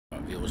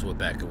viewers, we're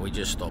back and we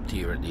just stopped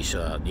here at this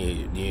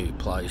new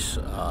place.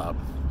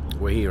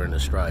 We're here in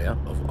Australia,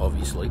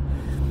 obviously,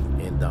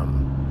 and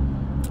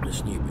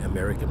this new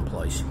American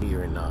place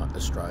here in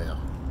Australia.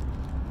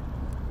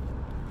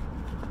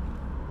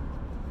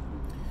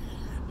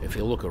 If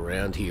you look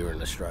around here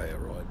in Australia,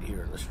 right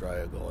here in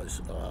Australia,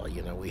 guys,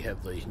 you know, we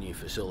have these new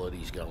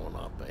facilities going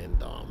up, and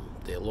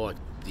they're like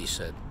this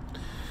at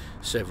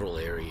several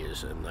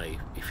areas. And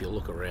if you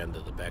look around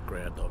at the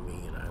background on me,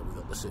 you know, we've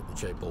got the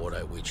Supercheap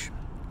Auto, which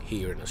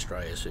here in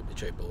Australia,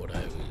 Supercheap Auto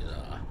is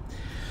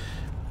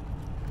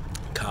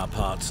car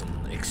parts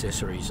and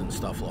accessories and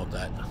stuff like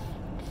that.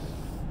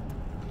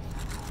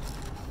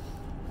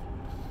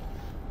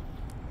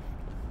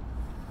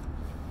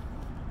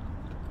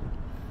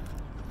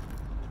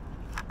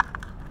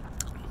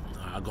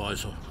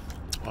 Guys,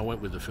 I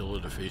went with the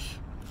fillet of fish.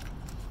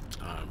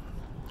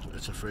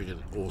 It's a freaking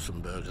awesome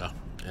burger.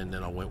 And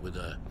then I went with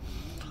a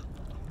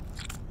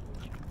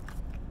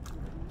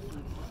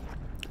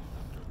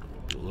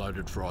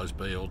loaded fries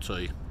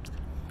BLT.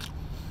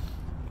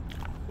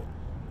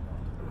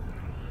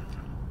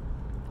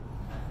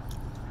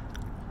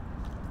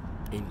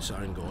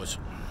 Insane, guys.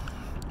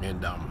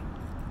 And I've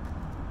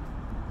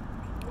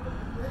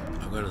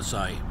got to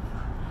say,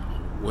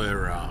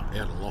 we're out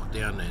of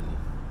lockdown, and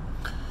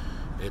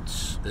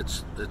it's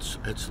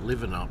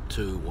living up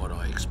to what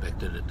I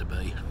expected it to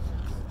be.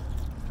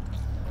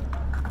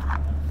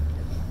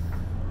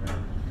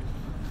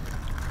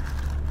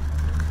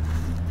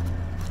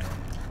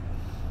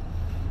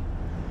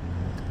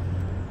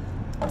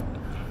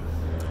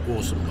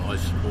 Awesome,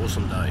 guys.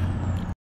 Awesome day.